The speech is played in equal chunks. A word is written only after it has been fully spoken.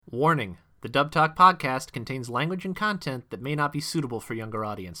Warning: the Dub Talk podcast contains language and content that may not be suitable for younger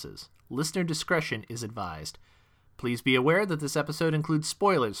audiences. Listener discretion is advised. Please be aware that this episode includes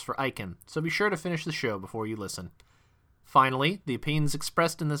spoilers for Icon, so be sure to finish the show before you listen. Finally, the opinions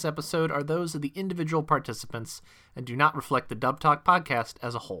expressed in this episode are those of the individual participants and do not reflect the Dub Talk podcast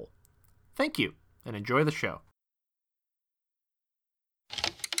as a whole. Thank you, and enjoy the show.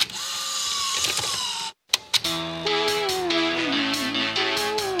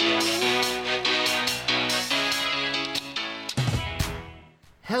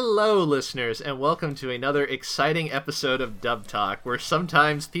 Hello, listeners, and welcome to another exciting episode of Dub Talk, where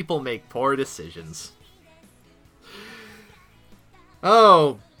sometimes people make poor decisions.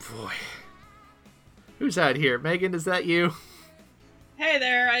 Oh, boy. Who's out here? Megan, is that you? Hey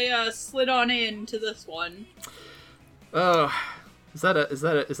there, I slid on into this one. Oh, is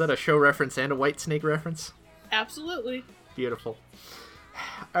that a show reference and a Whitesnake reference? Absolutely. Beautiful.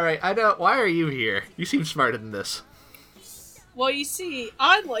 All right, I know. Why are you here? You seem smarter than this. Well, you see,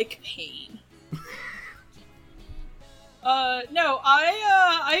 I like pain. No,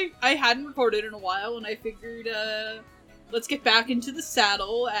 I hadn't recorded in a while, and I figured, let's get back into the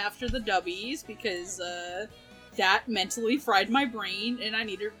saddle after the dubbies, because, that mentally fried my brain, and I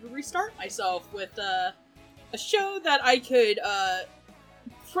needed to restart myself with, a show that I could,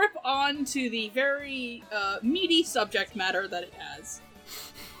 trip on to the very, meaty subject matter that it has.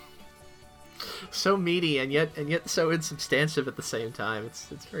 So meaty and yet so insubstantive at the same time. It's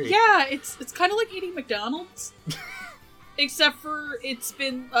very... Yeah, it's kind of like eating McDonald's. Except for it's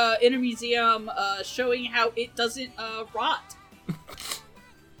been in a museum showing how it doesn't rot.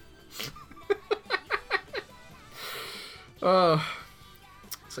 Oh,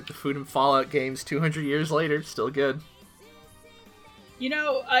 it's like the food in Fallout games 200 years later, still good. You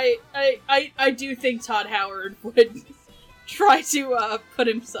know, I do think Todd Howard would try to put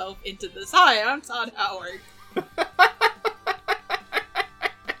himself into this. Hi, I'm Todd Howard.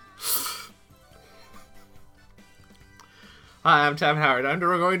 Hi, I'm Todd Howard. I'm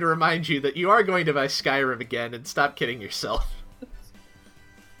going to remind you that you are going to buy Skyrim again, and stop kidding yourself.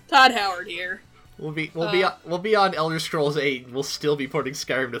 Todd Howard here. We'll be on Elder Scrolls 8, and we'll still be porting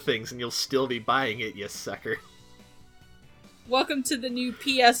Skyrim to things, and you'll still be buying it, you sucker. Welcome to the new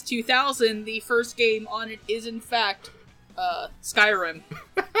PS 2000. The first game on it is, in fact, Skyrim.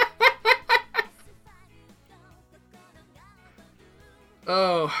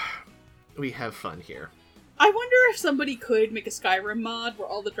 Oh, we have fun here. I wonder if somebody could make a Skyrim mod where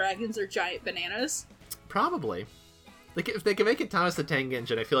all the dragons are giant bananas. Probably. If they can make it Thomas the Tank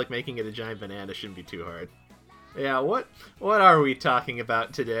Engine, I feel like making it a giant banana shouldn't be too hard. Yeah, what are we talking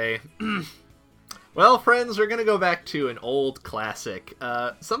about today? Well, friends, we're gonna go back to an old classic.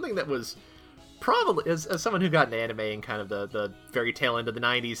 Something that was probably, as someone who got into anime in kind of the very tail end of the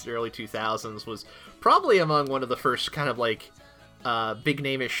 90s, the early 2000s, was probably among one of the first kind of like big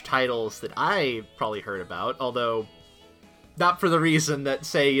name-ish titles that I probably heard about, although not for the reason that,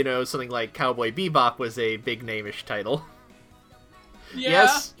 say, you know, something like Cowboy Bebop was a big name-ish title.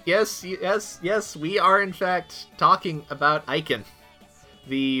 Yeah. Yes, we are in fact talking about Icon.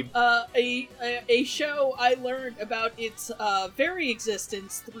 The a show I learned about its very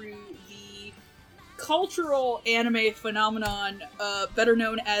existence through the cultural anime phenomenon better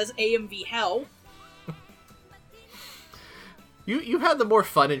known as AMV Hell. You had the more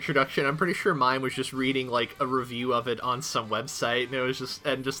fun introduction. I'm pretty sure mine was just reading like a review of it on some website, and it was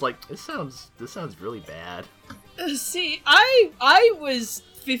just like, this sounds really bad. See, I was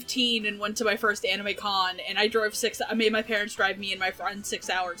 15 and went to my first anime con, and I made my parents drive me and my friend 6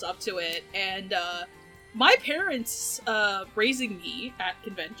 hours up to it, and my parents raising me at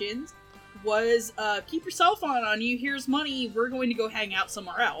conventions was keep your cell phone on you, here's money, we're going to go hang out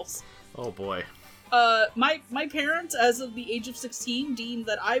somewhere else. Oh boy. My parents, as of the age of 16, deemed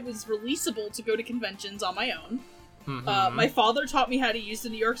that I was releasable to go to conventions on my own. Mm-hmm. My father taught me how to use the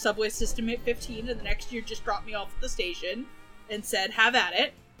New York subway system at 15, and the next year just dropped me off at the station and said, have at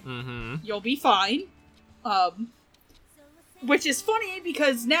it. Mm-hmm. You'll be fine. Which is funny,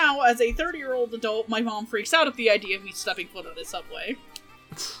 because now, as a 30-year-old adult, my mom freaks out at the idea of me stepping foot on the subway.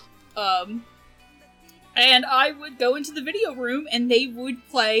 And I would go into the video room, and they would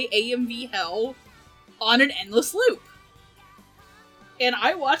play AMV Hell on an endless loop. And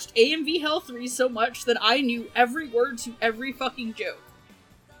I watched AMV Hell 3 so much that I knew every word to every fucking joke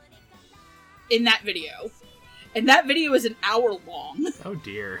in that video. And that video is an hour long. Oh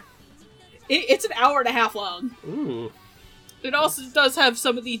dear. It's an hour and a half long. Ooh. It also does have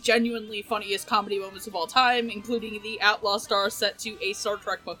some of the genuinely funniest comedy moments of all time, including the Outlaw Star set to a Star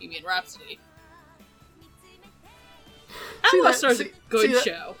Trek Bohemian Rhapsody. Outlaw Star's a good that,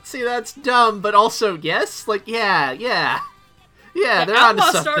 show. See, that's dumb, but also, yes? Like, yeah, they're on to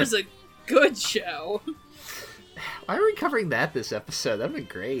Outlaw something. Star's a good show. Why are we covering that this episode? That would be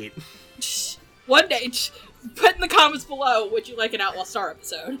great. One day, put in the comments below, would you like an Outlaw Star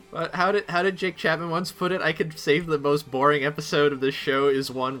episode? How did Jake Chapman once put it? I could say the most boring episode of this show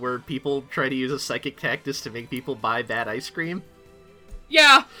is one where people try to use a psychic tactic to make people buy bad ice cream.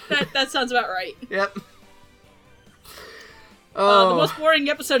 Yeah, that sounds about right. Yep. The most boring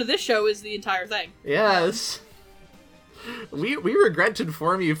episode of this show is the entire thing. Yes. We regret to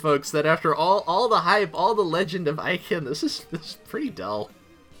inform you folks that after all the hype, all the legend of Aiken, this is pretty dull.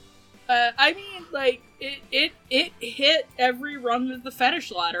 I mean, like, it hit every rung of the fetish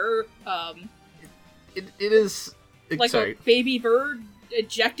ladder. It is like a baby bird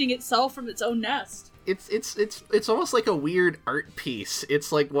ejecting itself from its own nest. It's almost like a weird art piece.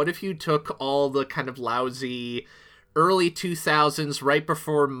 It's like, what if you took all the kind of lousy early 2000s, right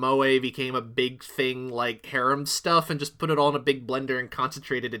before Moe became a big thing, like harem stuff, and just put it all in a big blender and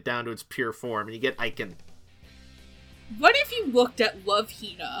concentrated it down to its pure form, and you get Aiken. What if you looked at Love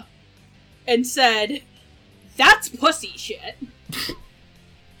Hina and said, that's pussy shit,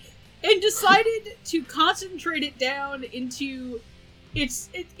 and decided to concentrate it down into... It's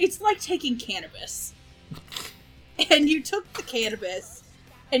like taking cannabis. And you took the cannabis,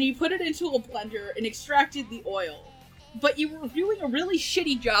 and you put it into a blender and extracted the oil. But you were doing a really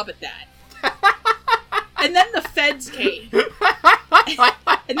shitty job at that. And then the feds came. And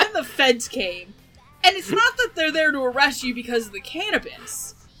it's not that they're there to arrest you because of the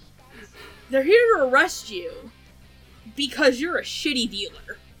cannabis. They're here to arrest you because you're a shitty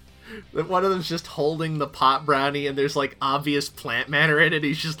dealer. One of them's just holding the pot brownie and there's like obvious plant matter in it.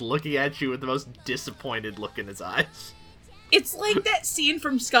 He's just looking at you with the most disappointed look in his eyes. It's like that scene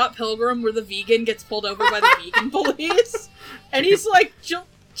from Scott Pilgrim where the vegan gets pulled over by the vegan police. And he's like,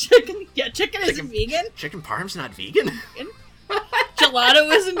 chicken isn't vegan. Chicken parm's not vegan.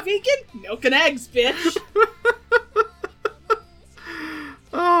 Gelato isn't vegan. Milk and eggs, bitch.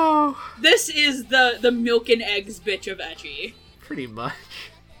 Oh. This is the milk and eggs bitch of ecchi. Pretty much.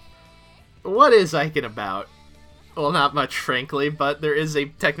 What is Aiken about? Well, not much, frankly, but there is a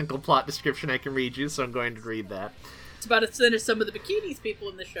technical plot description I can read you, so I'm going to read that. It's about as thin as some of the bikinis people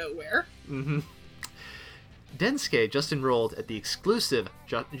in the show wear. Mm-hmm. Densuke just enrolled at the exclusive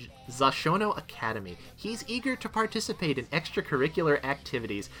Zashono Academy. He's eager to participate in extracurricular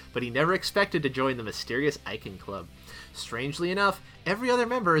activities, but he never expected to join the mysterious Aiken Club. Strangely enough, every other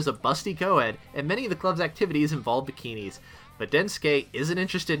member is a busty co-ed, and many of the club's activities involve bikinis. But Densuke isn't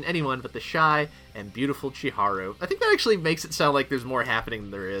interested in anyone but the shy and beautiful Chiharu. I think that actually makes it sound like there's more happening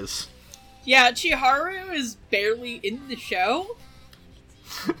than there is. Yeah, Chiharu is barely in the show.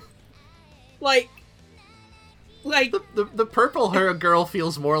 like the purple hair girl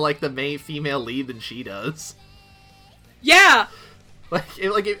feels more like the main female lead than she does. Yeah.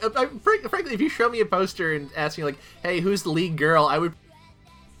 Frankly, if you show me a poster and ask me like, "Hey, who's the lead girl?" I would.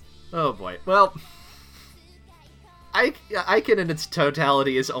 Oh boy. Well, Aiken in its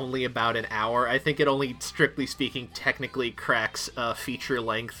totality is only about an hour. I think it only, strictly speaking, technically cracks feature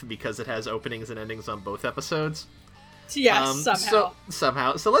length because it has openings and endings on both episodes. Yes,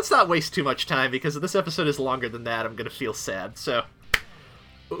 somehow. So let's not waste too much time, because if this episode is longer than that, I'm going to feel sad. So,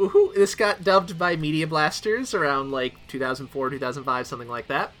 this got dubbed by Media Blasters around, 2004, 2005, something like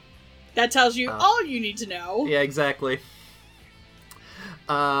that. That tells you all you need to know. Yeah, exactly.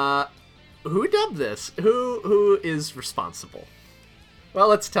 Who dubbed this? Who is responsible? Well,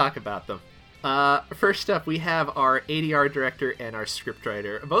 let's talk about them. First up, we have our ADR director and our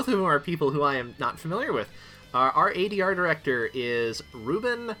scriptwriter, both of whom are people who I am not familiar with. Our ADR director is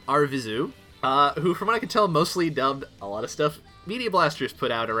Ruben Arvizu, who, from what I can tell, mostly dubbed a lot of stuff Media Blasters put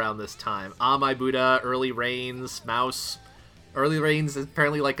out around this time. My Buddha, Early Rains, Mouse. Early Rains is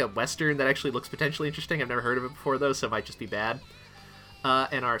apparently like a western that actually looks potentially interesting. I've never heard of it before, though, so it might just be bad.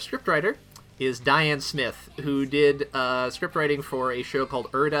 And our scriptwriter is Diane Smith, who did scriptwriting for a show called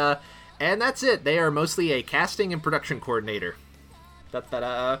Erda, and that's it. They are mostly a casting and production coordinator.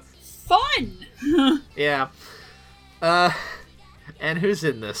 Fun! Yeah. And who's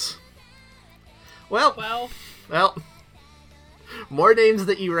in this? Well, more names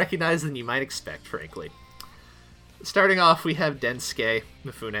that you recognize than you might expect, frankly. Starting off, we have Densuke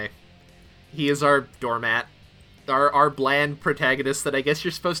Mifune. He is our doormat. Our bland protagonist that I guess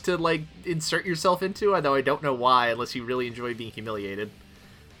you're supposed to, insert yourself into, although I don't know why, unless you really enjoy being humiliated.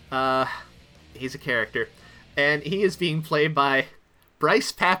 He's a character. And he is being played by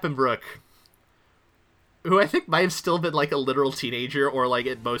Bryce Papenbrook, who I think might have still been, a literal teenager, or,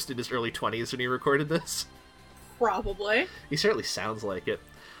 at most in his early 20s when he recorded this. Probably. He certainly sounds like it.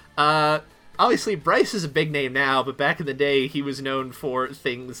 Obviously, Bryce is a big name now, but back in the day, he was known for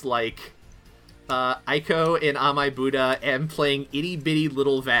things like Aiko in Amai Buddha and playing itty bitty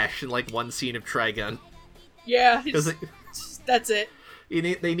little Vash in like one scene of Trigun. Yeah, that's it.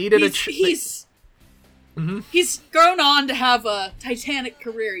 They needed he's grown on to have a titanic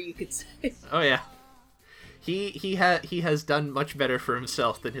career, you could say. Oh yeah, he has done much better for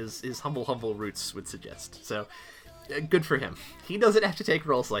himself than his humble roots would suggest. So good for him. He doesn't have to take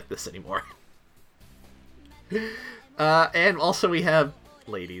roles like this anymore. And also we have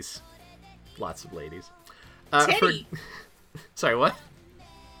ladies, lots of ladies. Teddy. Sorry, what?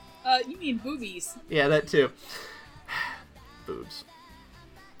 You mean boobies? Yeah, that too. Boobs.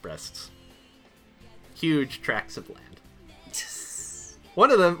 Breasts. Huge tracts of land.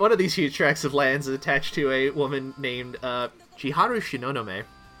 One of these huge tracts of land is attached to a woman named Chiharu Shinonome,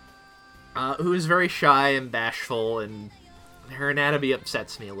 who is very shy and bashful, and her anatomy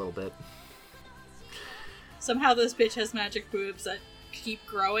upsets me a little bit. Somehow this bitch has magic boobs that keep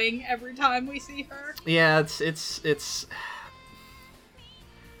growing every time we see her. Yeah,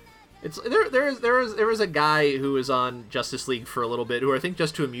 there was a guy who was on Justice League for a little bit, who I think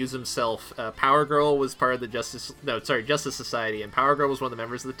just to amuse himself, Power Girl was part of the Justice Society, and Power Girl was one of the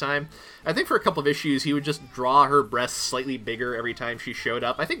members at the time. I think for a couple of issues, he would just draw her breasts slightly bigger every time she showed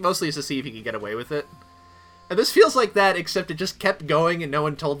up. I think mostly just to see if he could get away with it. And this feels like that, except it just kept going and no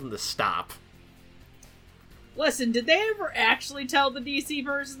one told him to stop. Listen, did they ever actually tell the DC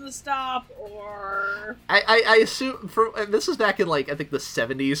person to stop, or... I assume... this was back in, like, I think the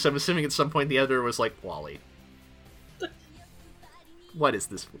 70s, so I'm assuming at some point the editor was like, Wally, what is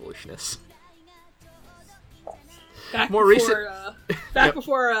this foolishness? Back before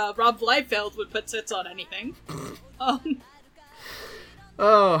Rob Liefeld would put tits on anything.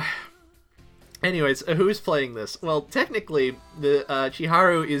 Oh... Anyways, who's playing this? Well, technically, the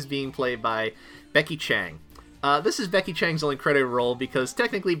Chiharu is being played by Becky Chang. This is Becky Chang's only credited role because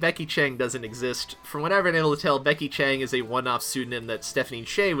technically Becky Chang doesn't exist. From what I've been able to tell, Becky Chang is a one-off pseudonym that Stephanie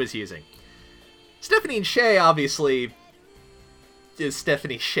Sheh was using. Stephanie Sheh, obviously, is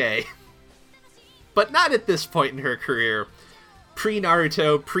Stephanie Sheh. But not at this point in her career.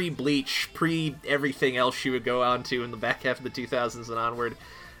 Pre-Naruto, pre-Bleach, pre-everything else she would go on to in the back half of the 2000s and onward.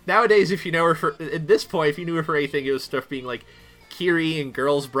 Nowadays, if you know her for... At this point, if you knew her for anything, it was stuff being like Kiri and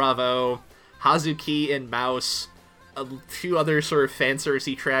Girls Bravo, Hazuki and Mouse, a few other sort of fan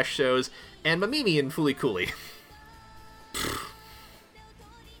servicey trash shows, and Mamimi and Fooly Cooly.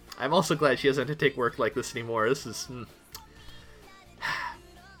 I'm also glad she doesn't have to take work like this anymore. This is...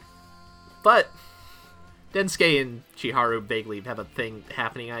 But Densuke and Chiharu vaguely have a thing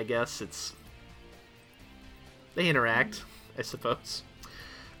happening, I guess. They interact, I suppose.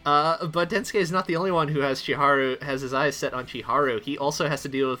 But Densuke is not the only one who has his eyes set on Chiharu. He also has to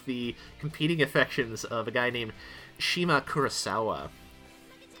deal with the competing affections of a guy named Shima Kurosawa,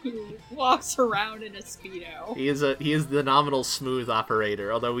 who walks around in a Speedo. He is the nominal smooth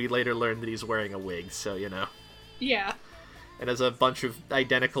operator, although we later learn that he's wearing a wig, so you know. Yeah. And has a bunch of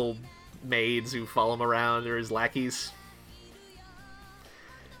identical maids who follow him around, or his lackeys.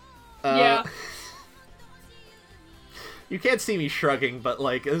 Yeah. You can't see me shrugging, but,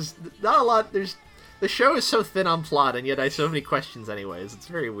 like, there's not a lot... The show is so thin on plot, and yet I have so many questions anyways. It's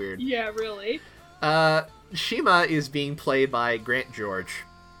very weird. Yeah, really. Shima is being played by Grant George,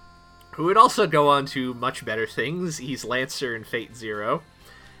 who would also go on to much better things. He's Lancer in Fate Zero.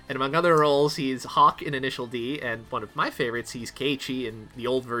 And among other roles, he's Hawk in Initial D, and one of my favorites, he's Keiichi in the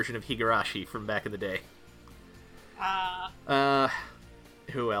old version of Higurashi from back in the day.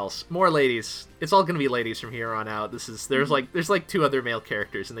 Who else? More ladies. It's all gonna be ladies from here on out. There's like two other male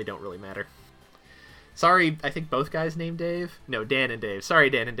characters, and they don't really matter. Sorry, I think both guys named Dave? No, Dan and Dave. Sorry,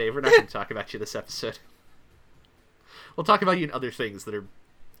 Dan and Dave. We're not gonna talk about you this episode. We'll talk about you in other things that are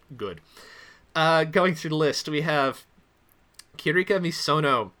good. Going through the list, we have Kirika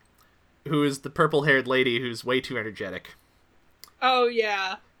Misono, who is the purple-haired lady who's way too energetic. Oh,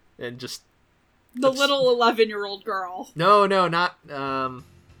 yeah. And just... The little 11-year-old girl. No, not... Not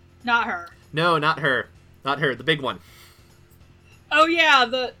her. No, not her. Not her, the big one. Oh, yeah,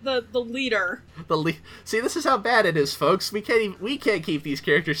 the leader. See, this is how bad it is, folks. We can't keep these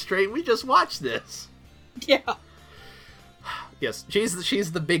characters straight. We just watched this. Yeah. Yes,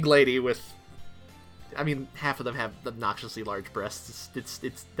 she's the big lady with... I mean, half of them have obnoxiously large breasts.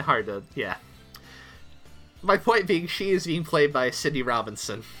 It's hard to... Yeah. My point being, she is being played by Cindy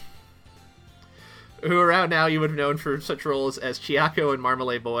Robinson, who around now you would have known for such roles as Chiako in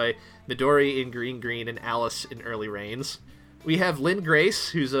Marmalade Boy, Midori in Green Green, and Alice in Early Rains. We have Lynn Grace,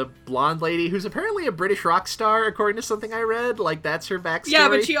 who's a blonde lady who's apparently a British rock star, according to something I read. Like, that's her backstory. Yeah,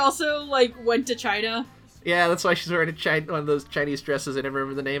 but she also, like, went to China. Yeah, that's why she's wearing one of those Chinese dresses I never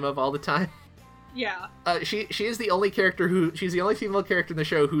remember the name of all the time. Yeah. She is the only character she's the only female character in the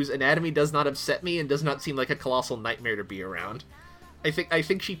show whose anatomy does not upset me and does not seem like a colossal nightmare to be around. I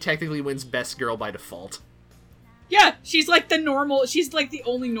think she technically wins Best Girl by default. Yeah, she's like the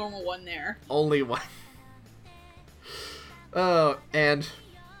only normal one there. Only one. Oh, and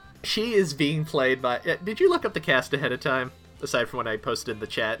she is being played by... Did you look up the cast ahead of time? Aside from what I posted in the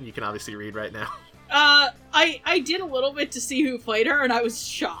chat, and you can obviously read right now. I did a little bit to see who played her, and I was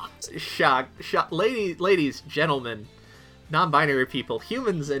shocked. Shocked. Ladies, gentlemen, non-binary people,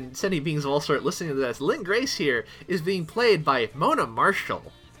 humans, and sentient beings of all sorts listening to this. Lynn Grace here is being played by Mona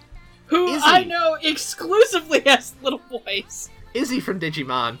Marshall. Who Izzy. I know exclusively has little boys. Izzy from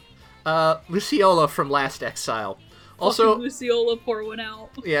Digimon. Luciola from Last Exile. Also, fucking Luciola, pour one out.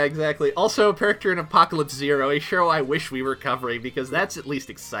 Yeah, exactly. Also, a character in Apocalypse Zero, a show I wish we were covering, because that's at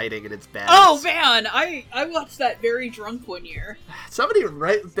least exciting and it's bad. Oh, man! I watched that very drunk one year. Somebody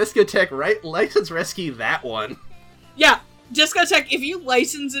Discotech, license rescue that one. Yeah, Discotech, if you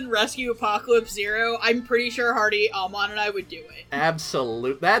license and rescue Apocalypse Zero, I'm pretty sure Hardy, Almon, and I would do it.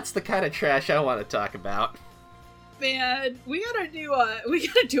 Absolute. That's the kind of trash I want to talk about. Man, we gotta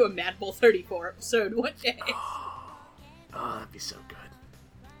do a Mad Bull 34 episode one day. Oh, that'd be so good.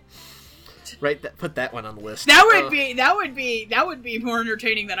 Put that one on the list. That would be more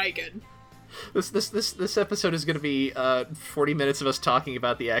entertaining than I could. This episode is going to be 40 minutes of us talking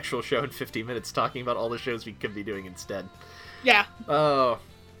about the actual show and 50 minutes talking about all the shows we could be doing instead. Yeah. Oh.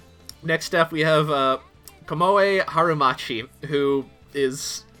 Next up, we have Komoe Harumachi, who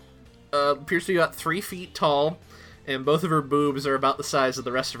is appears to be about 3 feet tall, and both of her boobs are about the size of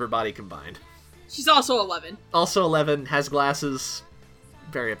the rest of her body combined. She's also 11. Also 11, has glasses.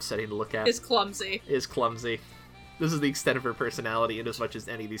 Very upsetting to look at. Is clumsy. This is the extent of her personality, in as much as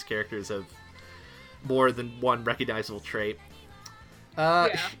any of these characters have more than one recognizable trait.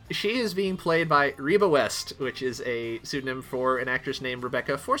 She is being played by Reba West, which is a pseudonym for an actress named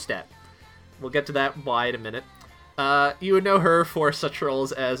Rebecca Forstadt. We'll get to that why in a minute. You would know her for such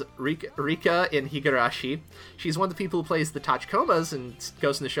roles as Rika in Higurashi. She's one of the people who plays the Tachikomas in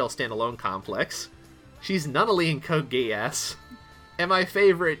Ghost in the Shell Standalone Complex. She's Nunnally in Code Geass. And my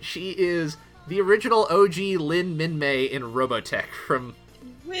favorite, she is the original OG Lin Minmay in Robotech from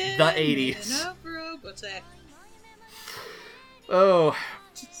the 80s. Robotech. Oh.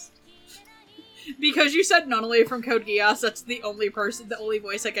 Because you said Nunnally from Code Geass, that's the only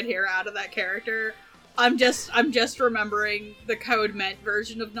voice I could hear out of that character. I'm just remembering the Code Ment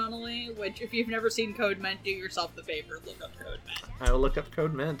version of Nunnally, which, if you've never seen Code Ment, do yourself the favor, look up Code Ment. I will look up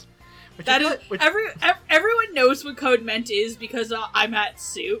Code Ment. Everyone knows what Code Ment is because I'm at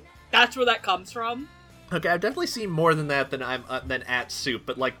Soup. That's where that comes from. Okay, I've definitely seen more than that than at Soup,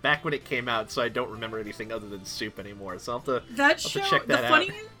 but like back when it came out, so I don't remember anything other than Soup anymore. So I'll have to check that out.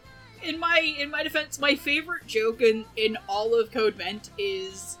 In my defense, my favorite joke in all of Code Ment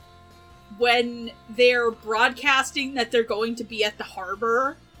is when they're broadcasting that they're going to be at the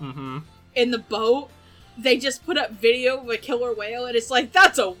harbor in the boat. They just put up video of a killer whale, and it's like,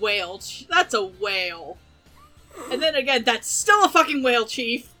 that's a whale. That's a whale. And then again, that's still a fucking whale,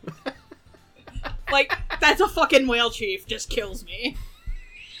 chief. Like, that's a fucking whale, chief. Just kills me.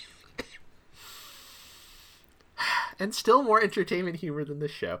 And still more entertainment humor than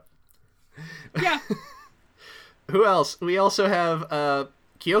this show. Yeah. Who else? We also have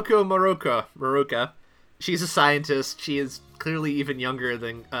Kyoko Moroka. She's a scientist. She is clearly even younger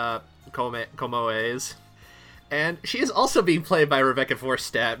than Komoe is. And she is also being played by Rebecca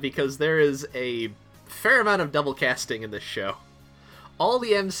Forstadt, because there is a fair amount of double casting in this show. All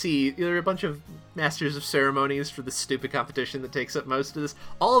the MC, there are a bunch of masters of ceremonies for this stupid competition that takes up most of this.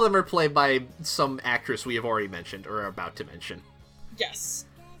 All of them are played by some actress we have already mentioned, or are about to mention. Yes.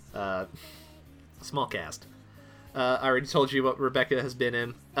 Small cast. I already told you what Rebecca has been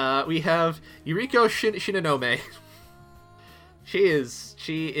in. We have Yuriko Shinonome. She is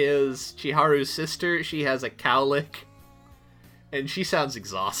Chiharu's sister. She has a cowlick, and she sounds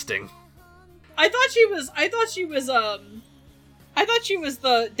exhausting. I thought she was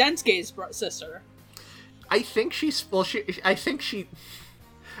the Densuke's sister. I think she's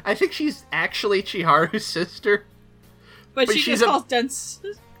actually Chiharu's sister. But she just calls Dens.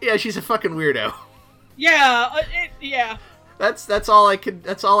 Yeah, she's a fucking weirdo. Yeah, yeah. That's all I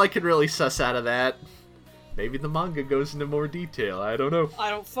could really suss out of that. Maybe the manga goes into more detail. I don't know. I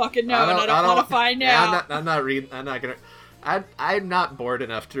don't fucking know, and I don't want to find out. I'm not bored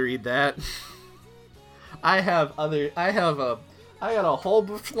enough to read that. I got a whole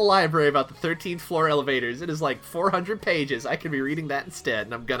book from the library about the 13th floor elevators. It is like 400 pages. I could be reading that instead,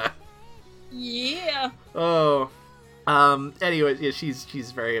 and I'm gonna. Yeah. Oh. Anyway, yeah,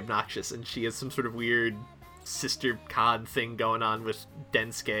 she's very obnoxious, and she has some sort of weird sister con thing going on with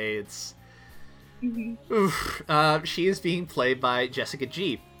Densuke. It's... Oof. She is being played by Jessica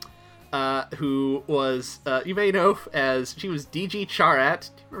G, who was, you may know as, she was DG Charat.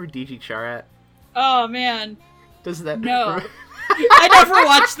 Do you remember DG Charat? Oh, man. Does that... No. I never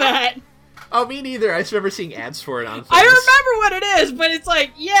watched that. Oh, me neither. I just remember seeing ads for it on things. I remember what it is, but it's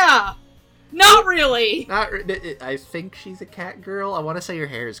like, yeah, not really. I think she's a cat girl. I want to say her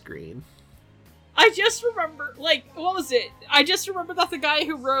hair is green. I just remember, like, what was it? I just remember that the guy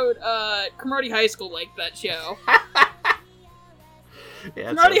who wrote Cromartie High School liked that show.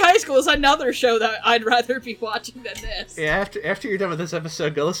 Yeah, Cromartie High School is another show that I'd rather be watching than this. Yeah, after you're done with this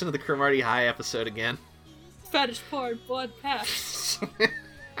episode, go listen to the Cromartie High episode again. Fetish porn, blood pass.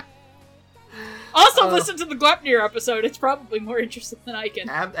 Also, listen to the Glepnir episode. It's probably more interesting than I can.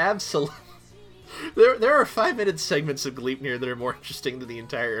 Absolutely. There are 5-minute segments of Gleipnir that are more interesting than the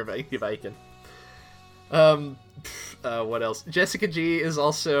entire Viking. What else? Jessica G is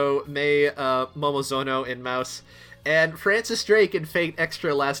also Mei Momozono in Mouse, and Francis Drake in Fate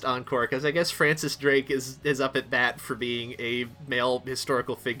Extra Last Encore, because I guess Francis Drake is up at bat for being a male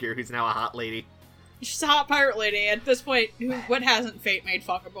historical figure who's now a hot lady. She's a hot pirate lady. At this point, what hasn't Fate made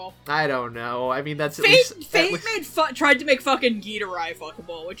fuckable? I don't know. I mean, that's Fate tried to make fucking Gitarai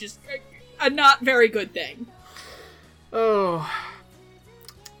fuckable, which is a not very good thing. Oh,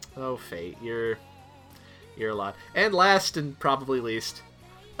 Fate, you're a lot. And last and probably least,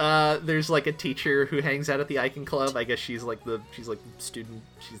 there's like a teacher who hangs out at the Icon Club. I guess she's like the student.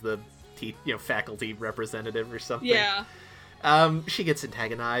 She's the faculty representative or something. Yeah. She gets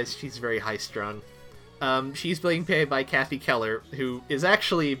antagonized. She's very high strung. She's being played by Kathy Keller, who is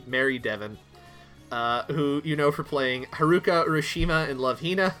actually Mary Devon, who you know for playing Haruka Urashima in Love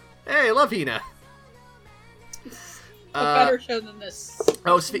Hina. Hey, Love Hina! A better show than this.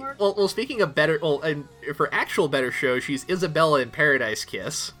 Speaking of better, and for actual better show, she's Isabella in Paradise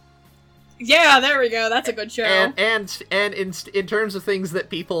Kiss. Yeah, there we go. That's a good show. And in terms of things that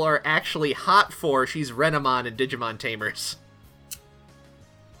people are actually hot for, she's Renamon in Digimon Tamers.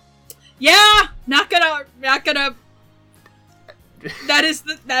 Yeah, not gonna. That is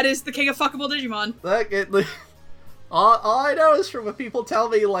the king of fuckable Digimon. Look, all I know is from what people tell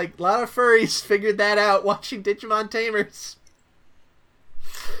me, like, a lot of furries figured that out watching Digimon Tamers.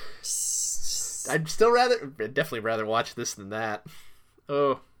 I'd definitely rather watch this than that.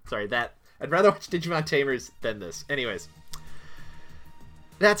 Oh, sorry, that. I'd rather watch Digimon Tamers than this. Anyways,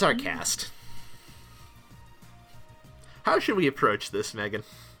 that's our cast. How should we approach this, Megan?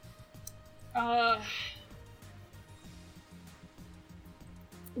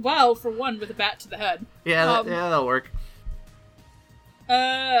 Well, for one, with a bat to the head. Yeah, that'll work.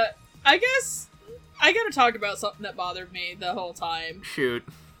 I guess I gotta talk about something that bothered me the whole time. Shoot.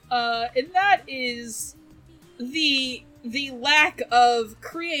 And that is the lack of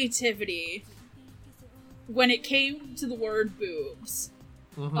creativity when it came to the word boobs.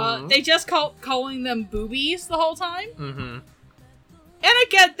 Mm-hmm. They just calling them boobies the whole time. Mm-hmm. And I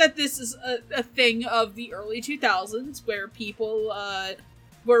get that this is a thing of the early 2000s where people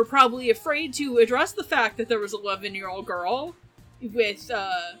were probably afraid to address the fact that there was a 11-year-old girl with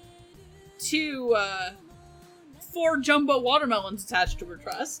 4 jumbo watermelons attached to her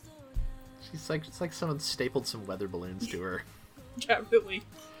chest. It's like someone stapled some weather balloons to her. Yeah, really.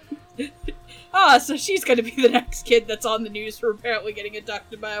 So she's gonna be the next kid that's on the news for apparently getting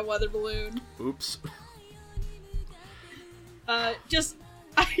abducted by a weather balloon. Oops. I just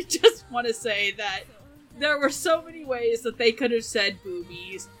want to say that there were so many ways that they could have said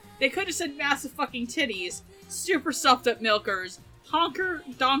boobies. They could have said massive fucking titties, super stuffed up milkers, honker,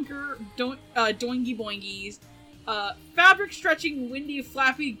 donker, doingy boingies, fabric stretching, windy,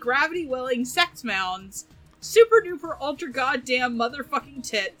 flappy, gravity welling sex mounds, super duper ultra goddamn motherfucking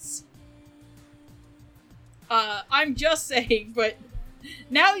tits. I'm just saying, but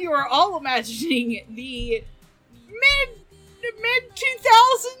now you are all imagining the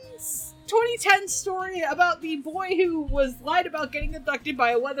mid-2000s 2010 story about the boy who was lied about getting abducted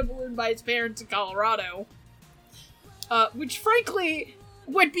by a weather balloon by his parents in Colorado. Which frankly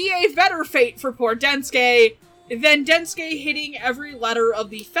would be a better fate for poor Densuke than Densuke hitting every letter of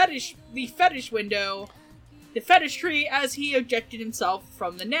the fetish window, the fetish tree, as he ejected himself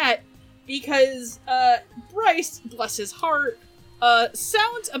from the net, because Bryce, bless his heart,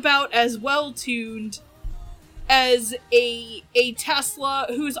 sounds about as well-tuned as a Tesla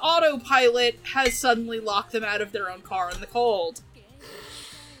whose autopilot has suddenly locked them out of their own car in the cold.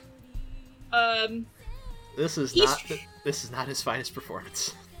 This is not his finest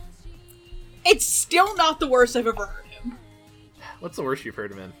performance. It's still not the worst I've ever heard him. What's the worst you've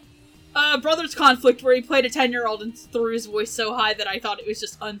heard him in? Brothers Conflict, where he played a 10-year-old and threw his voice so high that I thought it was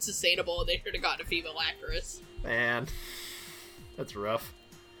just unsustainable and they should have gotten a female actress. Man, that's rough.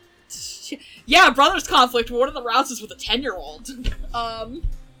 Yeah, Brothers Conflict, one of the routes is with a 10-year-old.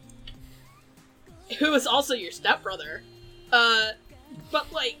 Who is also your stepbrother. But,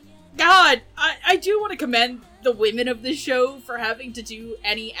 like, God, I do want to commend the women of this show for having to do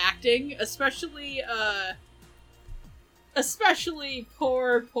any acting, especially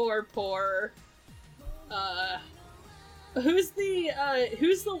poor, who's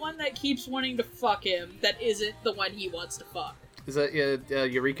the one that keeps wanting to fuck him that isn't the one he wants to fuck? Is that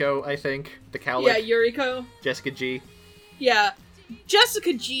Yuriko, I think? The cowlick? Yeah, Yuriko. Jessica G. Yeah.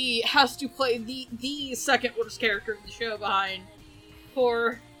 Jessica G has to play the second worst character in the show behind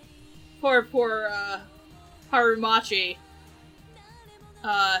poor Harumachi.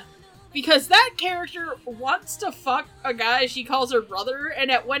 Because that character wants to fuck a guy she calls her brother, and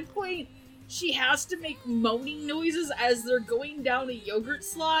at one point, she has to make moaning noises as they're going down a yogurt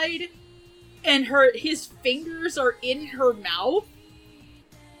slide, and his fingers are in her mouth.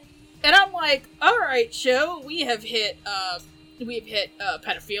 And I'm like, alright, show, we have hit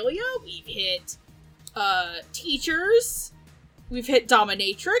pedophilia, we've hit, teachers, we've hit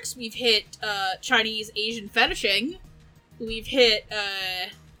dominatrix, we've hit, Chinese Asian fetishing, we've hit,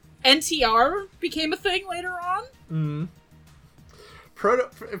 NTR became a thing later on.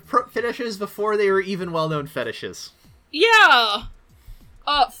 Fetishes before they were even well-known fetishes. Yeah!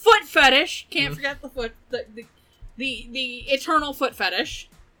 Foot fetish. Can't forget the foot. The eternal foot fetish.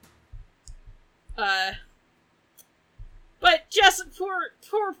 But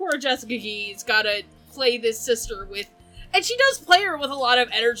poor Jessica G's gotta play this sister with, and she does play her with a lot of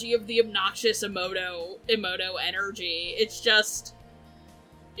energy of the obnoxious Emoto energy. It's just,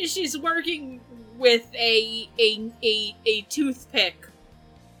 she's working with a toothpick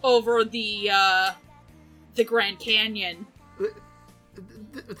over the Grand Canyon.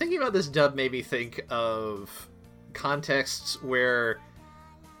 Thinking about this dub made me think of contexts where,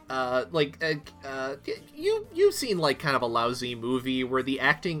 you've seen, like, kind of a lousy movie where the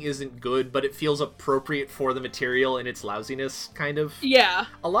acting isn't good, but it feels appropriate for the material and its lousiness, kind of. Yeah.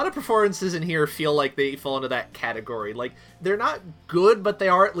 A lot of performances in here feel like they fall into that category. Like, they're not good, but they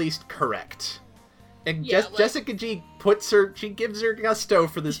are at least correct. And yeah, Jessica G gives her gusto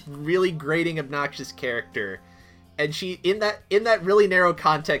for this really grating, obnoxious character. And she, in that really narrow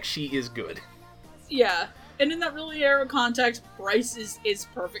context, she is good. Yeah. And in that really narrow context, Bryce is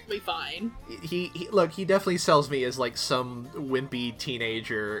perfectly fine. He definitely sells me as, like, some wimpy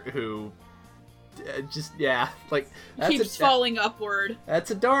teenager who keeps falling upward. That's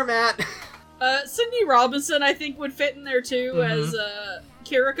a doormat. Cindy Robinson, I think, would fit in there too, as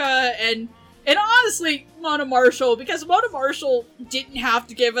Kirika, and honestly, Mona Marshall, because Mona Marshall didn't have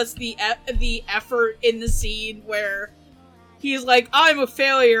to give us the effort in the scene where he's like, I'm a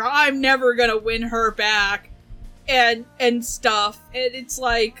failure, I'm never gonna win her back, and stuff, and it's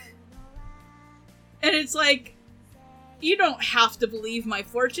like, you don't have to believe my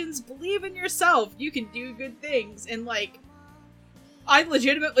fortunes, believe in yourself, you can do good things, and, like, I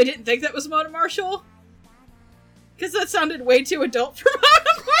legitimately didn't think that was Mona Marshall, because that sounded way too adult for Mona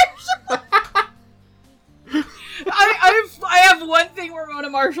Marshall. I have one thing where Mona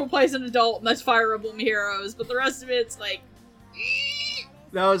Marshall plays an adult, and that's Fire Emblem Heroes, but the rest of it's like...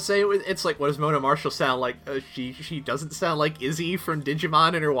 No, I was saying, it's like, what does Mona Marshall sound like? She doesn't sound like Izzy from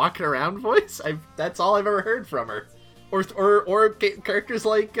Digimon in her walking around voice? That's all I've ever heard from her. Or characters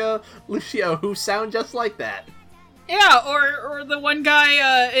like Lucio, who sound just like that. Yeah, or the one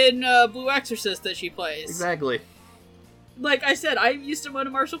guy in Blue Exorcist that she plays. Exactly. Like I said, I'm used to Mona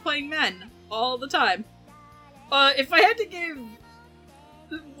Marshall playing men all the time. If I had to give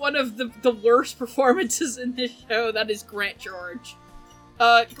one of the worst performances in this show, that is Grant George.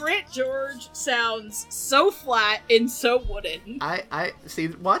 Grant George sounds so flat and so wooden. I see,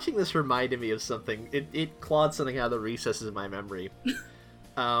 watching this reminded me of something. It clawed something out of the recesses of my memory.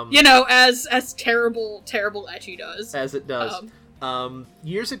 As terrible ecchi does. As it does.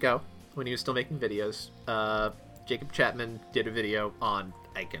 Years ago, when he was still making videos, Jacob Chapman did a video on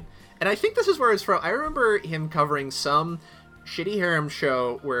Aiken. And I think this is where it's from. I remember him covering some shitty harem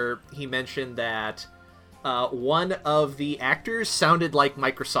show where he mentioned that one of the actors sounded like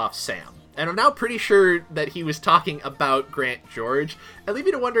Microsoft Sam. And I'm now pretty sure that he was talking about Grant George. And leave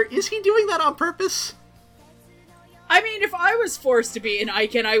me to wonder, is he doing that on purpose? I mean, if I was forced to be an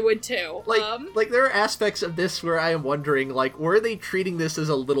Icon, I would too. Like there are aspects of this where I am wondering, like, were they treating this as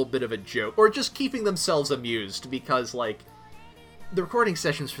a little bit of a joke, or just keeping themselves amused? Because, like, the recording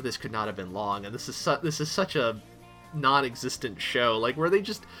sessions for this could not have been long, and this is such a non-existent show. Like, were they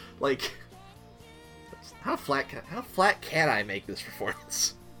just like, how flat can I make this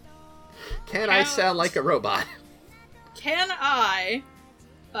performance? Can I sound like a robot? Can I?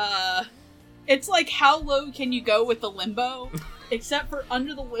 It's like, how low can you go with the limbo? Except for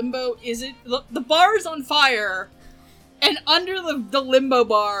under the limbo, the bar's on fire, and under the limbo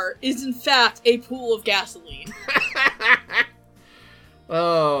bar is in fact a pool of gasoline.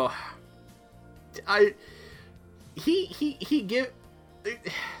 Oh, I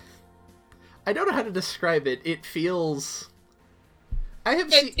don't know how to describe it. It feels. I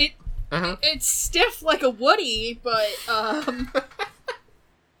have seen. It's stiff like a Woody, but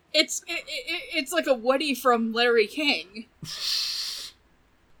it's like a Woody from Larry King,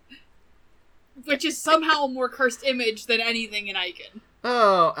 which is somehow a more cursed image than anything in Icon.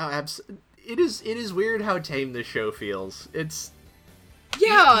 It is weird how tame this show feels. It's.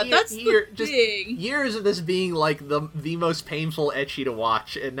 Yeah, that's the thing. Years of this being like the most painful ecchi to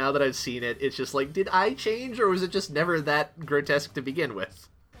watch, and now that I've seen it, it's just like, did I change, or was it just never that grotesque to begin with?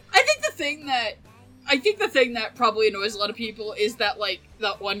 I think the thing that probably annoys a lot of people is that, like,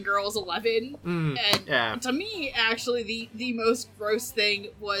 that one girl's 11, and to me, actually, the most gross thing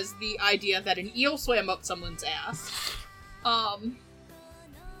was the idea that an eel swam up someone's ass.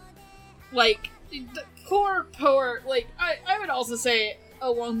 Like, poor, like, I would also say,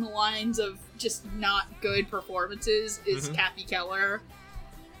 along the lines of just not good performances, is Kathy Keller.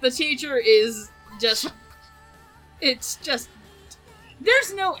 The teacher is just, it's just,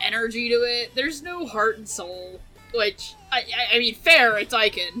 there's no energy to it, there's no heart and soul, which, I mean, fair, it's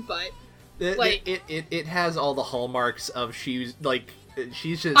Icon, but, like... It has all the hallmarks of she's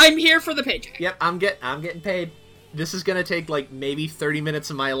just... I'm here for the paycheck. Yep, I'm getting paid. This is gonna take, like, maybe 30 minutes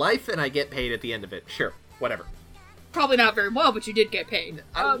of my life, and I get paid at the end of it. Sure, whatever. Probably not very well, but you did get paid.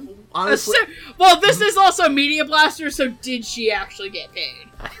 Honestly... well, this is also Media Blaster, so did she actually get paid?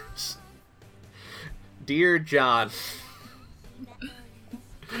 Dear John...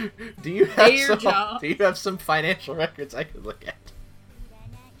 Do you have some financial records I could look at?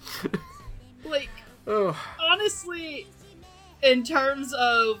 Like, honestly, in terms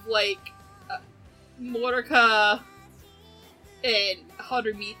of, like, Mordecai and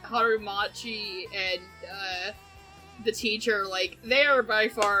Harumachi and the teacher, like, they are by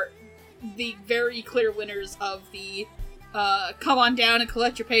far the very clear winners of the come on down and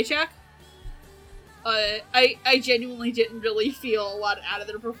collect your paycheck. I genuinely didn't really feel a lot out of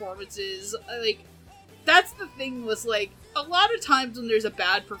their performances. Like, that's the thing was, like, a lot of times when there's a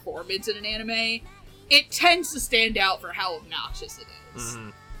bad performance in an anime, it tends to stand out for how obnoxious it is. Mm-hmm.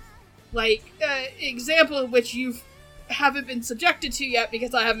 Like, example of which you haven't been subjected to yet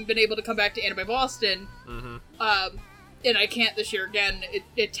because I haven't been able to come back to Anime Boston. Mm-hmm. And I can't this year again.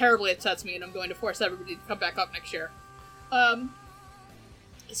 It terribly upsets me, and I'm going to force everybody to come back up next year.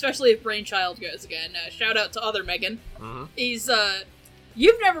 Especially if Brainchild goes again. Shout out to other Megan. Mm-hmm.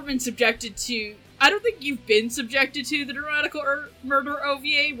 You've never been subjected to... I don't think you've been subjected to the Neurotica Murder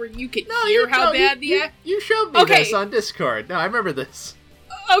OVA where you can hear how bad You showed me this on Discord. No, I remember this.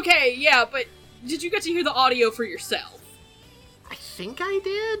 Okay, yeah, but did you get to hear the audio for yourself? I think I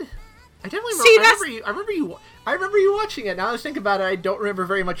did. I definitely I remember you watching it. Now that I think about it, I don't remember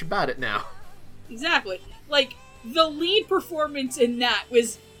very much about it now. Exactly. Like, the lead performance in that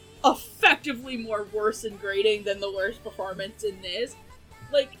was effectively more worse and grating than the worst performance in this.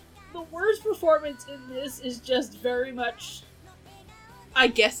 Like, the worst performance in this is just very much... I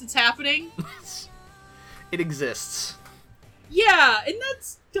guess it's happening. It exists. Yeah, and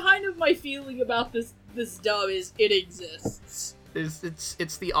that's kind of my feeling about this dub, is it exists.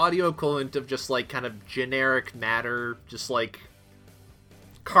 It's the audio equivalent of just, like, kind of generic matter, just, like,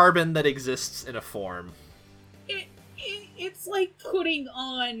 carbon that exists in a form. It's like putting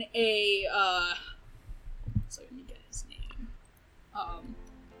on a, so let me get his name.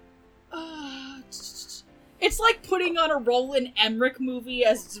 It's like putting on a Roland Emmerich movie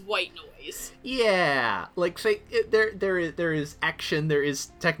as white noise. Yeah, like, say, there is action, there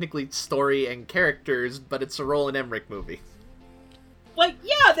is technically story and characters, but it's a Roland Emmerich movie. Like,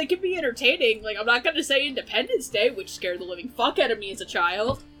 yeah, they can be entertaining. Like, I'm not gonna say Independence Day, which scared the living fuck out of me as a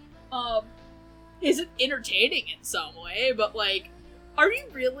child. Isn't entertaining in some way, but, like, are you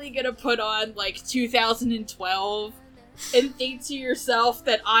really gonna put on, like, 2012 and think to yourself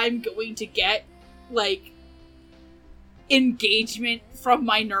that I'm going to get, like, engagement from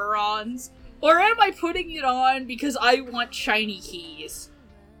my neurons Or am I putting it on because I want shiny keys?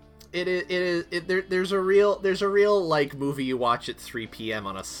 There's a real like movie you watch at 3 p.m.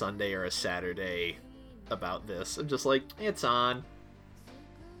 on a Sunday or a Saturday about this. I'm just like, it's on.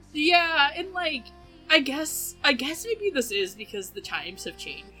 Yeah, and like, I guess maybe this is because the times have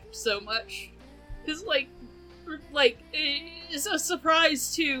changed so much. Because like, it's a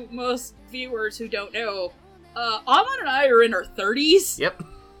surprise to most viewers who don't know. Amon and I are in our 30s. Yep.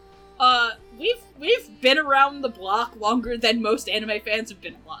 We've been around the block longer than most anime fans have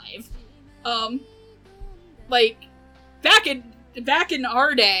been alive. Like, back in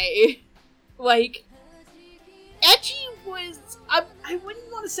our day, like, ecchi was, I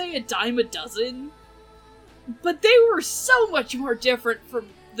wouldn't want to say a dime a dozen, but they were so much more different from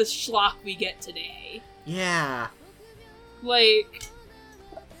the schlock we get today. Yeah. Like,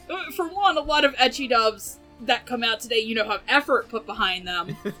 for one, a lot of ecchi dubs that come out today, have effort put behind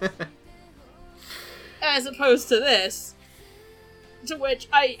them. As opposed to this. To which,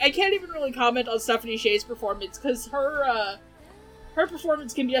 I can't even really comment on Stephanie Shea's performance, because her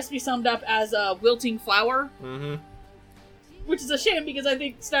performance can just be summed up as a wilting flower. Mm-hmm. Which is a shame, because I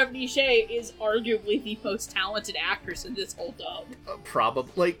think Stephanie Shea is arguably the most talented actress in this whole dub.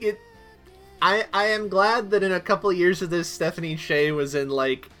 Probably. Like, I am glad that in a couple of years of this, Stephanie Shea was in,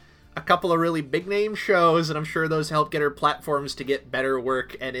 like, a couple of really big-name shows, and I'm sure those helped get her platforms to get better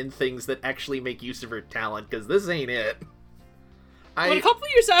work and in things that actually make use of her talent, because this ain't it. Would a couple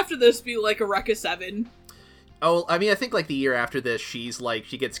of years after this be, like, Eureka 7? Oh, I mean, I think, like, the year after this, she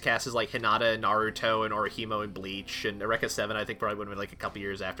gets cast as, like, Hinata in Naruto and Orihimo in Bleach, and Eureka 7, I think, probably would have been, like, a couple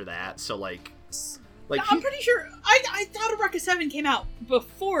years after that, so, like... No, I'm pretty sure... I thought Eureka 7 came out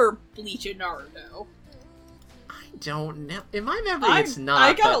before Bleach and Naruto. I don't know. In my memory, it's not.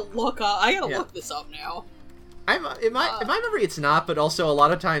 I gotta look this up now. In my memory, it's not, but also a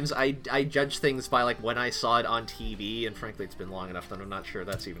lot of times I judge things by, like, when I saw it on TV, and frankly, it's been long enough that I'm not sure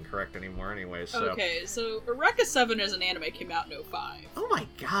that's even correct anymore anyway, so... Okay, so Eureka 7 as an anime came out in 2005. Oh my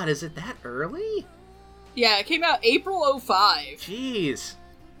god, is it that early? Yeah, it came out April 2005. Jeez.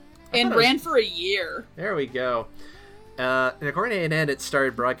 And ran for a year. There we go. And according to ANN, it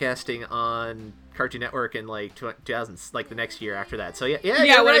started broadcasting on Cartoon Network in, like, 2000, like, the next year after that, so yeah,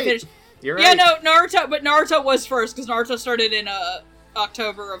 you're when right. I finished... You're right. Yeah, no, Naruto was first, because Naruto started in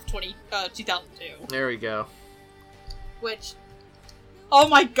October of 2002. There we go. Which, oh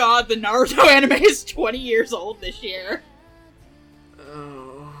my god, the Naruto anime is 20 years old this year.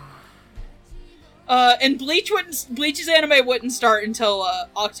 Oh. And Bleach's anime wouldn't start until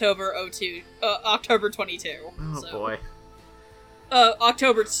October 22. Oh so. Boy.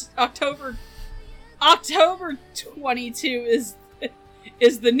 October 22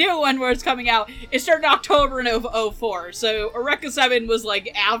 is the new one where it's coming out. It started in October in 2004, so Eureka 7 was,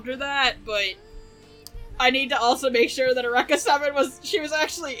 like, after that, but I need to also make sure that Eureka 7 she was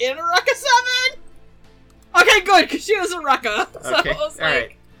actually in Eureka 7! Okay, good, because she was Eureka. So okay,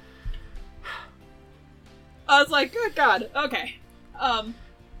 alright. I was like, good god, okay.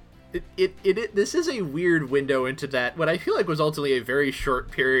 This is a weird window into that, what I feel like was ultimately a very short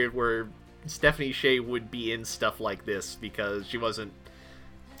period where Stephanie Shea would be in stuff like this, because she wasn't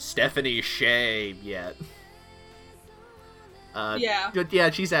Stephanie Shea yet. Yeah. But yeah,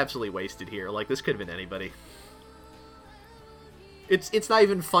 she's absolutely wasted here. Like, this could have been anybody. It's not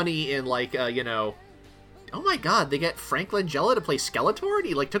even funny in, like, oh my god, they get Frank Langella to play Skeletor, and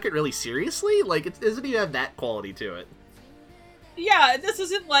he, like, took it really seriously? Like, it doesn't even have that quality to it. Yeah, this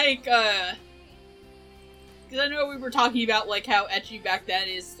isn't like, because I know we were talking about, like, how ecchi back then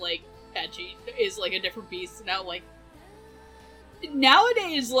is, like, ecchi is, like, a different beast. Now, like,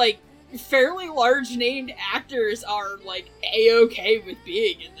 nowadays, like, fairly large named actors are, like, A-okay with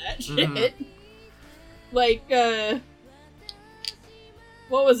being in that shit. Mm-hmm. Like,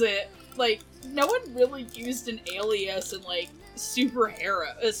 what was it? Like, no one really used an alias in, like, Super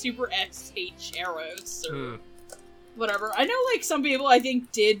SH Heroes, or whatever. I know, like, some people, I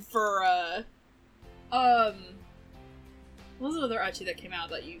think, did for, what was the other ecchi that came out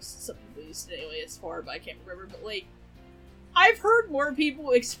that some people used an alias for, but I can't remember, but, like, I've heard more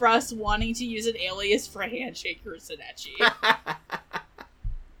people express wanting to use an alias for Handshakers than ecchi.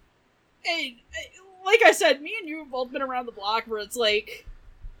 And, like I said, me and you have both been around the block where it's like,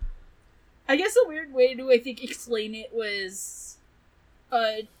 I guess a weird way to, I think, explain it was,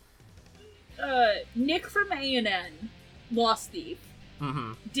 Nick from ANN, Lost Thief,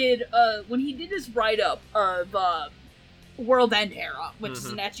 did, when he did his write-up of, World End Era, which is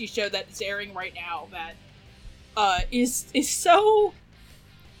an ecchi show that is airing right now, that is so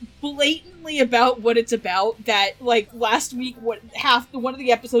blatantly about what it's about that, like, last week one of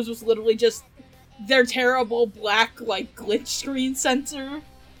the episodes was literally just their terrible black, like, glitch screen censor.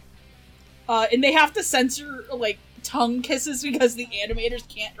 And they have to censor, like, tongue kisses because the animators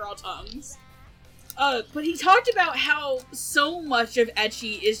can't draw tongues. But he talked about how so much of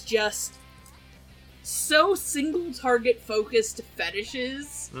ecchi is just so single-target focused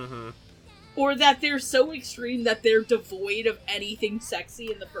fetishes, or that they're so extreme that they're devoid of anything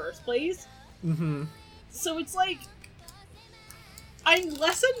sexy in the first place. So it's like, I'm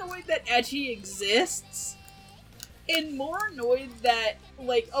less annoyed that ecchi exists, and more annoyed that,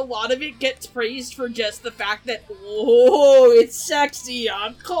 like, a lot of it gets praised for just the fact that, oh, it's sexy,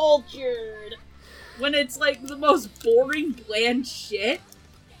 I'm cultured, when it's, like, the most boring, bland shit.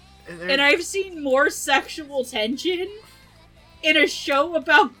 And I've seen more sexual tension in a show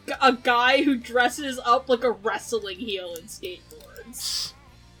about a guy who dresses up like a wrestling heel and skateboards.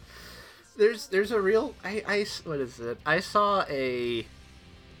 There's a real what is it? I saw a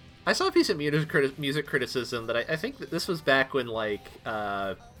piece of music criticism that I think that this was back when like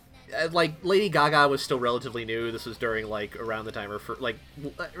Lady Gaga was still relatively new. This was during like around the time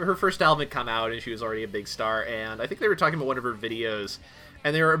her first album had come out and she was already a big star. And I think they were talking about one of her videos.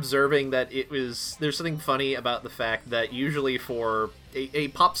 And they were observing that there's something funny about the fact that usually for a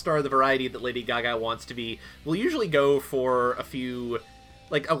pop star of the variety that Lady Gaga wants to be, will usually go for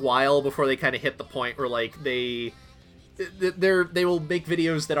a while before they kind of hit the point where, like, they will make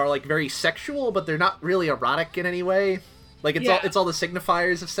videos that are, like, very sexual, but they're not really erotic in any way. Like, it's all the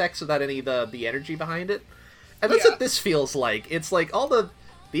signifiers of sex without any of the energy behind it. And that's what this feels like. It's like, all the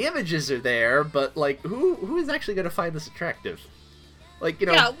images are there, but, like, who is actually going to find this attractive? Like, you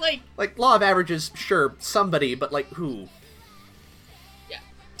know, like law of averages, sure, somebody, but, like, who? Yeah.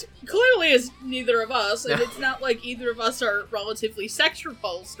 Clearly it's neither of us, and it's not like either of us are relatively sex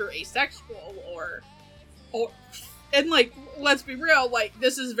repulsed or asexual or, and, like, let's be real, like,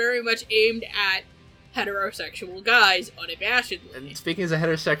 this is very much aimed at heterosexual guys, unabashedly. And speaking as a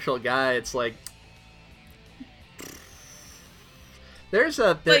heterosexual guy, it's like, there is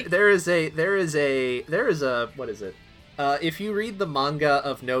a, what is it? If you read the manga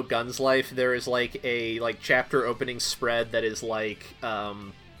of No Guns Life, there is, like, a, like, chapter opening spread that is, like,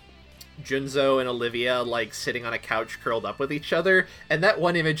 Junzo and Olivia, like, sitting on a couch curled up with each other, and that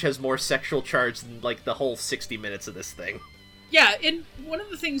one image has more sexual charge than, like, the whole 60 minutes of this thing. Yeah, and one of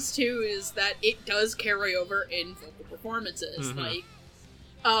the things, too, is that it does carry over in vocal performances. Like,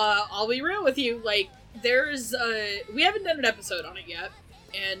 I'll be real with you, like, we haven't done an episode on it yet,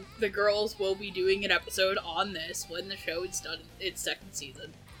 and the girls will be doing an episode on this when the show is done its second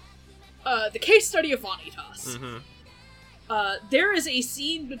season. The case study of Vanitas. There is a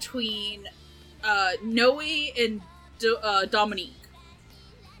scene between Noe and Dominique.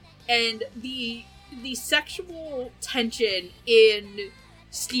 And the sexual tension in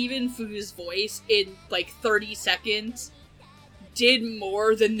Stephen Fu's voice in, like, 30 seconds did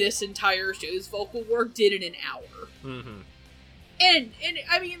more than this entire show's vocal work did in an hour. And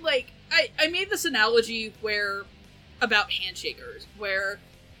I mean, like, I made this analogy about handshakers, where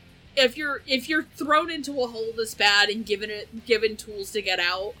if you're thrown into a hole this bad and given tools to get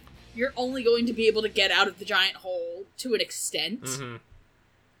out, you're only going to be able to get out of the giant hole to an extent.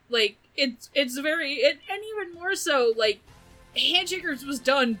 Like, it's very, and even more so, like, Handshakers was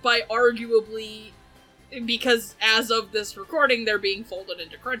done by arguably, because as of this recording, they're being folded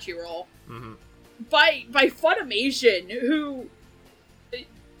into Crunchyroll, by Funimation, who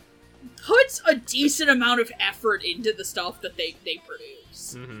puts a decent amount of effort into the stuff that they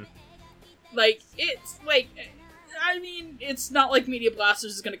produce. Like, it's, like, I mean, it's not like Media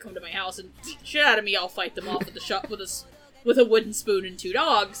Blasters is gonna come to my house and beat the shit out of me. I'll fight them off with a wooden spoon and 2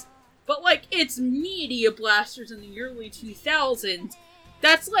 dogs. But, like, it's Media Blasters in the early 2000s.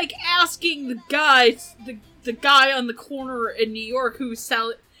 That's like asking the guy on the corner in New York who's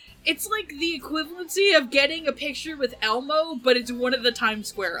selling... It's like the equivalency of getting a picture with Elmo, but it's one of the Times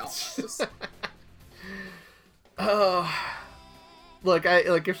Square Elmos. Oh... Look,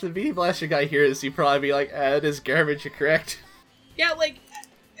 if the Media Blaster guy hears, he'd probably be like, it is garbage, you're correct. Yeah, like,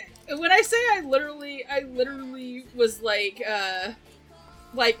 when I say I literally was like,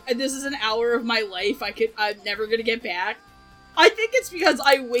 this is an hour of my life I'm never gonna get back. I think it's because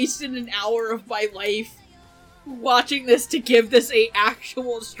I wasted an hour of my life watching this to give this a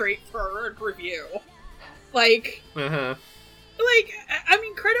actual straightforward review. Like, like, I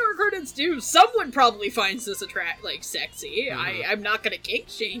mean, credit where credit's due. Someone probably finds this sexy. I'm not gonna kink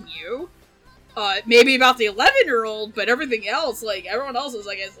shame you. Maybe about the 11-year-old, but everything else, like, everyone else is,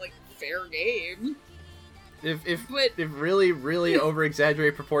 I guess, like, fair game. If really, really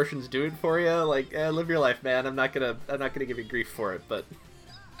over-exaggerate proportions do it for you, like, live your life, man. I'm not gonna give you grief for it, but...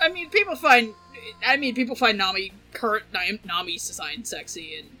 people find Nami's design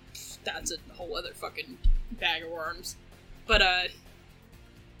sexy, and that's a whole other fucking bag of worms. But,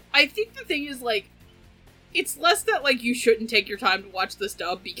 I think the thing is, like, it's less that, like, you shouldn't take your time to watch this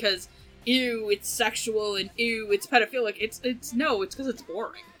dub because, ew, it's sexual, and ew, it's pedophilic. It's because it's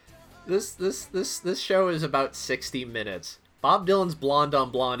boring. This show is about 60 minutes. Bob Dylan's Blonde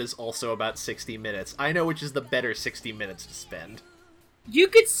on Blonde is also about 60 minutes. I know which is the better 60 minutes to spend. You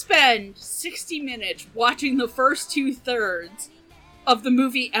could spend 60 minutes watching the first 2/3 of the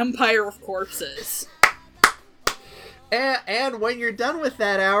movie Empire of Corpses. And when you're done with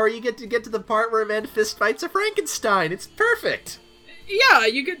that hour, you get to the part where a man fist fights a Frankenstein. It's perfect. Yeah,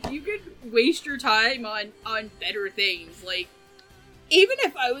 you could waste your time on better things. Like, even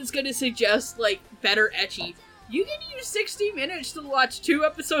if I was gonna suggest, like, better ecchi, you can use 60 minutes to watch 2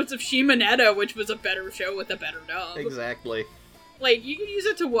 episodes of Shimonetta, which was a better show with a better dub. Exactly. Like, you can use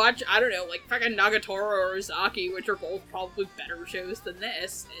it to watch, I don't know, like, fucking Nagatoro or Uzaki, which are both probably better shows than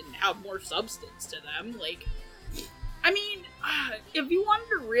this, and have more substance to them. Like, I mean, if you wanted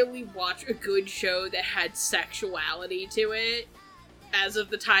to really watch a good show that had sexuality to it, as of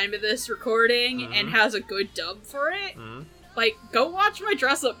the time of this recording, and has a good dub for it, like, go watch My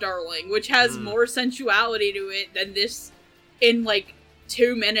Dress Up Darling, which has more sensuality to it than this in, like,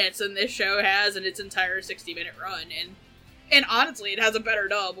 2 minutes than this show has in its entire 60-minute run, and honestly, it has a better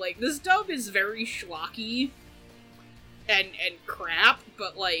dub. Like, this dub is very schlocky and crap,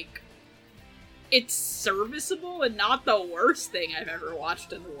 but, like, it's serviceable and not the worst thing I've ever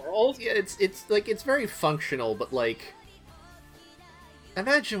watched in the world. Yeah, it's very functional, but, like,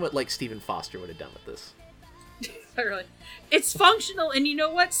 imagine what, like, Stephen Foster would have done with this. Really. It's functional, and you know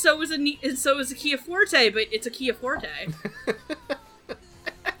what? So is a Kia Forte, but it's a Kia Forte.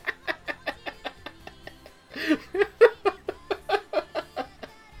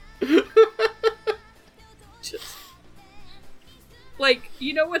 Like,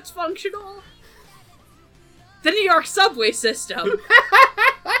 you know what's functional? The New York subway system.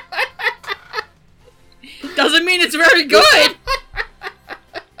 Doesn't mean it's very good!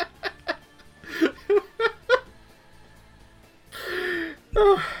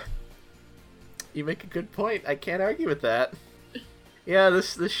 You make a good point. I can't argue with that. Yeah,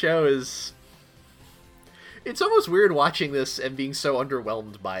 this show is... It's almost weird watching this and being so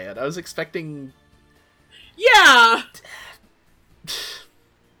underwhelmed by it. I was expecting... Yeah!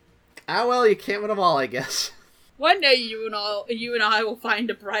 Ah, well, you can't win them all, I guess. One day you and I will find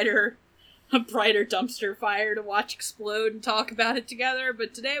a brighter dumpster fire to watch explode and talk about it together,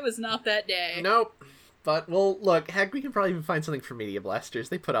 but today was not that day. Nope. But, well, look, heck, we can probably even find something for Media Blasters.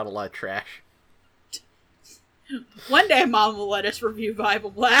 They put out a lot of trash. One day Mom will let us review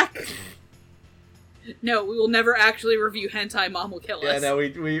Bible Black. No, we will never actually review hentai. Mom will kill us. Yeah, no,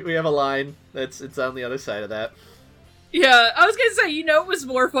 we have a line. It's on the other side of that. Yeah, I was gonna say, you know, it was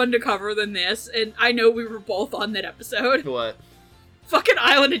more fun to cover than this, and I know we were both on that episode. What? Fucking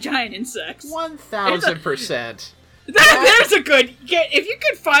Island of Giant Insects. 1000%. There's a good... If you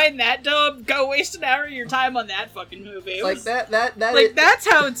could find that dub, go waste an hour of your time on that fucking movie. Like, that's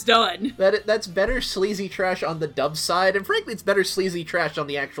how it's done. That's better sleazy trash on the dub side, and frankly, it's better sleazy trash on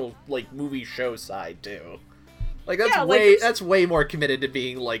the actual, like, movie show side, too. Like, that's way more committed to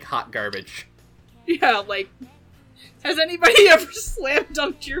being, like, hot garbage. Yeah, like... Has anybody ever slam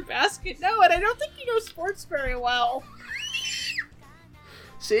dunked your basket? No, and I don't think you know sports very well.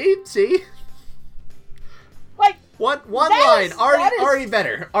 See? Like, one line, already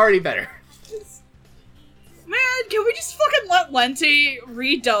better. Man, can we just fucking let Lenti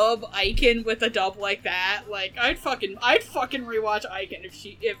redub Aiken with a dub like that? Like, I'd fucking rewatch Aiken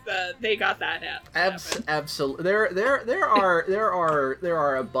if they got that Absolutely. There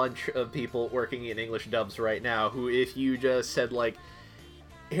are a bunch of people working in English dubs right now who, if you just said, like,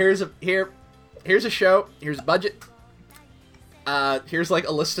 here's a show, here's a budget, here's like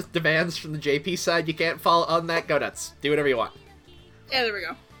a list of demands from the JP side, you can't follow on that, go nuts, do whatever you want. Yeah, there we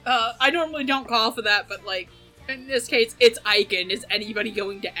go. I normally don't call for that, but, like, in this case, it's Aiken. Is anybody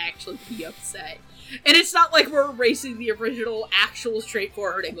going to actually be upset? And it's not like we're erasing the original, actual,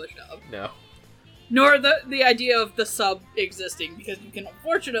 straightforward English dub. No. Nor the idea of the sub existing, because you can,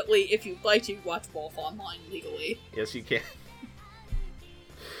 unfortunately, if you'd like to, watch both online legally. Yes, you can.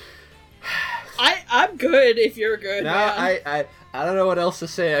 I'm good if you're good, no, man. I don't know what else to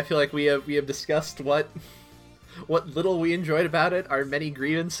say. I feel like we have discussed what little we enjoyed about it, our many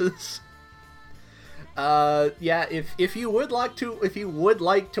grievances. Yeah, if you would like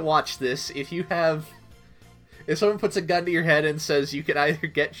to watch this, if someone puts a gun to your head and says you can either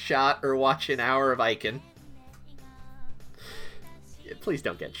get shot or watch an hour of Aiken, please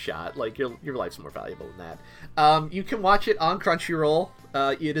don't get shot. Like, your life's more valuable than that. You can watch it on Crunchyroll.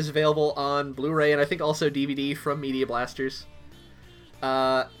 It is available on Blu-ray and I think also DVD from Media Blasters.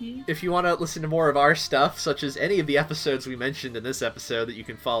 If you want to listen to more of our stuff, such as any of the episodes we mentioned in this episode that you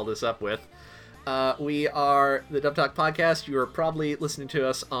can follow this up with, we are the Dub Talk Podcast. You are probably listening to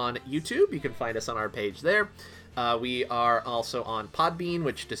us on YouTube. You can find us on our page there. We are also on Podbean,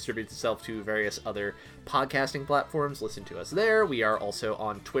 which distributes itself to various other podcasting platforms. Listen to us there. We are also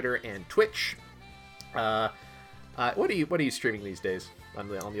on Twitter and Twitch. What are you streaming these days on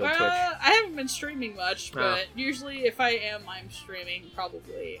the old Twitch? I haven't been streaming much, but usually if I am, I'm streaming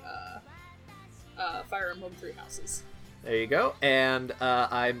probably Fire Emblem Three Houses. There you go. And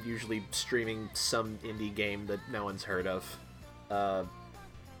I'm usually streaming some indie game that no one's heard of.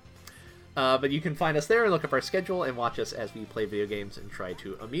 But you can find us there and look up our schedule and watch us as we play video games and try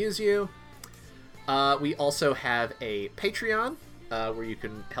to amuse you. We also have a Patreon where you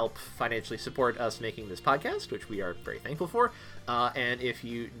can help financially support us making this podcast, which we are very thankful for. And if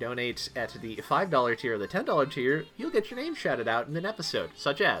you donate at the $5 tier or the $10 tier, you'll get your name shouted out in an episode,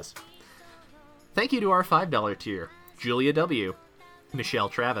 such as... Thank you to our $5 tier, Julia W., Michelle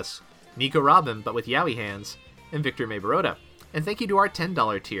Travis, Nico Robin, but with Yowie hands, and Victor Maybaroda. And thank you to our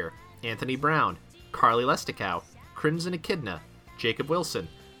 $10 tier, Anthony Brown, Carly Lesticow, Crimson Echidna, Jacob Wilson,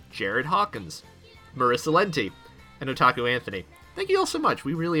 Jared Hawkins, Marissa Lenti, and Otaku Anthony. Thank you all so much.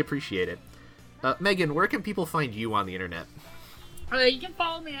 We really appreciate it. Megan, where can people find you on the internet? You can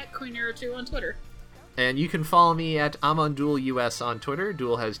follow me at QueenEra2 on Twitter. And you can follow me at AmonDuelUS on Twitter.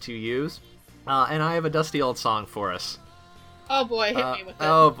 Duel has 2 U's. And I have a dusty old song for us. Oh boy, hit me with it.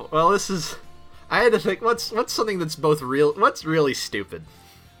 Oh, well, this is... I had to think, what's something that's both real... What's really stupid?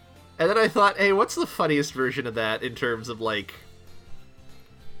 And then I thought, hey, what's the funniest version of that in terms of, like,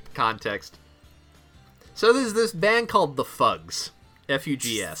 context? So there's this band called The Fugs.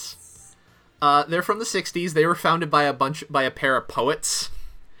 F-U-G-S. They're from the 60s. They were founded by a pair of poets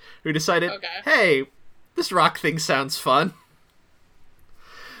who decided, hey, this rock thing sounds fun.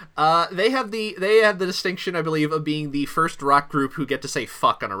 They have the distinction, I believe, of being the first rock group who get to say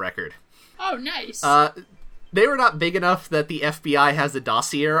fuck on a record. Oh, nice. They were not big enough that the FBI has a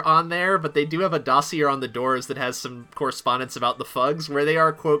dossier on there, but they do have a dossier on the doors that has some correspondence about the Fugs, where they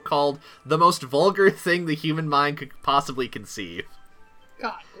are, quote, called the most vulgar thing the human mind could possibly conceive.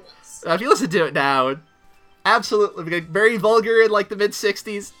 God bless. If you listen to it now, absolutely very vulgar in, like, the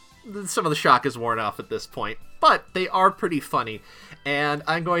mid-60s. Some of the shock is worn off at this point, but they are pretty funny, and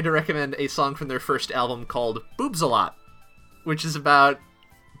I'm going to recommend a song from their first album called Boobs a Lot, which is about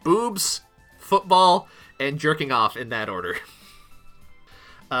boobs, football, and jerking off in that order.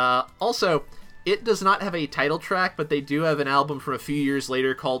 Also, it does not have a title track, but they do have an album from a few years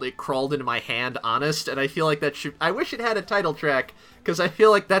later called It Crawled Into My Hand, Honest, and I feel like I wish it had a title track, because I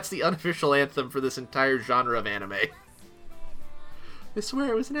feel like that's the unofficial anthem for this entire genre of anime. I swear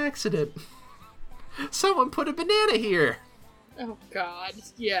it was an accident. Someone put a banana here. Oh god,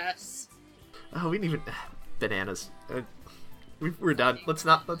 yes. Oh, we didn't even... Bananas. We're done. Let's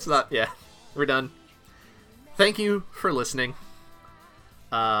not, yeah. We're done. Thank you for listening.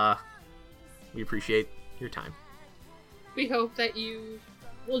 We appreciate your time. We hope that you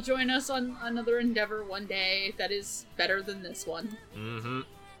will join us on another endeavor one day that is better than this one. Mm-hmm.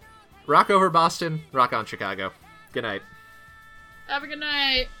 Rock over Boston, rock on Chicago. Good night. Have a good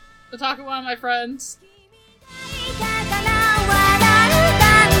night. Otaku one, my friends.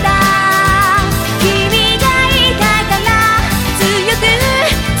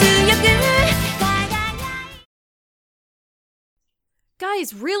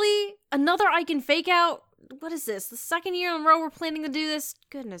 Guys, really? Another I Can Fake Out? What is this? The second year in a row we're planning to do this?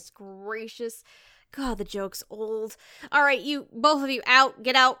 Goodness gracious. God, the joke's old. Alright, both of you, out.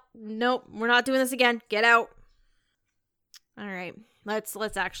 Get out. Nope, we're not doing this again. Get out. Alright,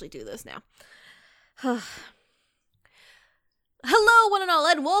 let's actually do this now. Hello, one and all,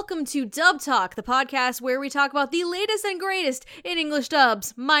 and welcome to Dub Talk, the podcast where we talk about the latest and greatest in English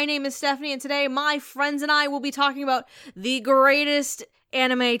dubs. My name is Stephanie, and today my friends and I will be talking about the greatest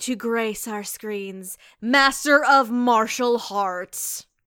anime to grace our screens, Master of Martial Arts.